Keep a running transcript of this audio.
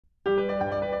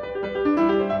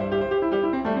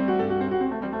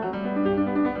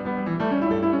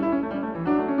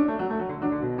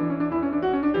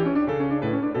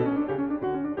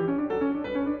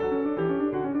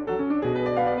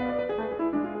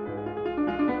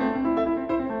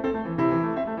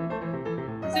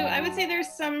would say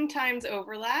there's sometimes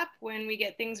overlap when we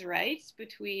get things right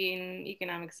between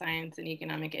economic science and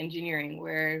economic engineering,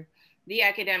 where the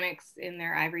academics in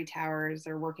their ivory towers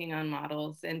are working on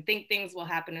models and think things will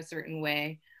happen a certain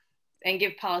way and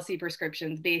give policy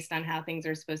prescriptions based on how things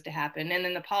are supposed to happen. And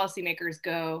then the policymakers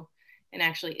go and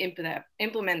actually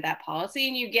implement that policy,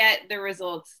 and you get the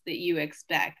results that you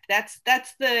expect. That's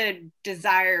the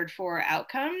desired for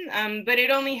outcome, but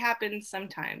it only happens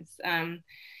sometimes.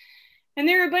 And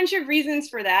there are a bunch of reasons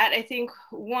for that. I think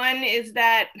one is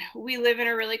that we live in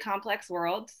a really complex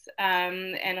world,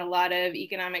 and a lot of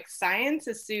economic science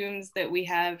assumes that we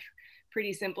have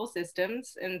pretty simple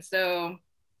systems. And so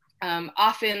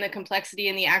often the complexity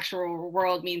in the actual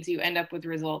world means you end up with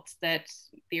results that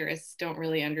theorists don't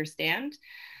really understand.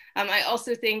 I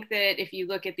also think that if you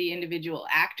look at the individual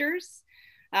actors,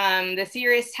 the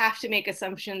theorists have to make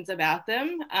assumptions about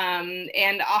them,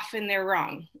 and often they're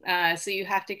wrong. So you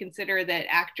have to consider that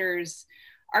actors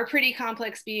are pretty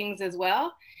complex beings as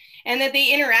well, and that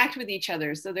they interact with each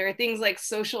other. So there are things like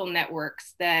social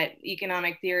networks that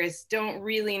economic theorists don't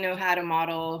really know how to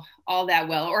model all that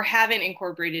well, or haven't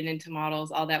incorporated into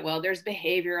models all that well. There's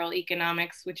behavioral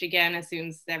economics, which again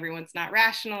assumes everyone's not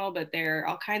rational, but there are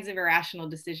all kinds of irrational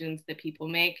decisions that people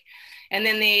make. And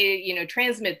then they,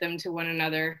 transmit them to one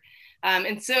another.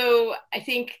 And so I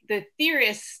think the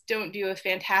theorists don't do a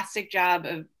fantastic job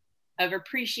of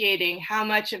appreciating how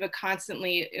much of a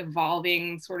constantly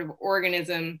evolving sort of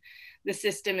organism the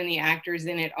system and the actors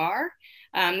in it are.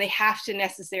 They have to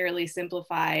necessarily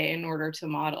simplify in order to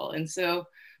model. And so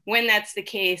when that's the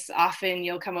case, often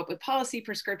you'll come up with policy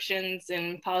prescriptions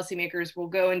and policymakers will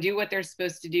go and do what they're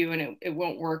supposed to do, and it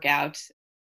won't work out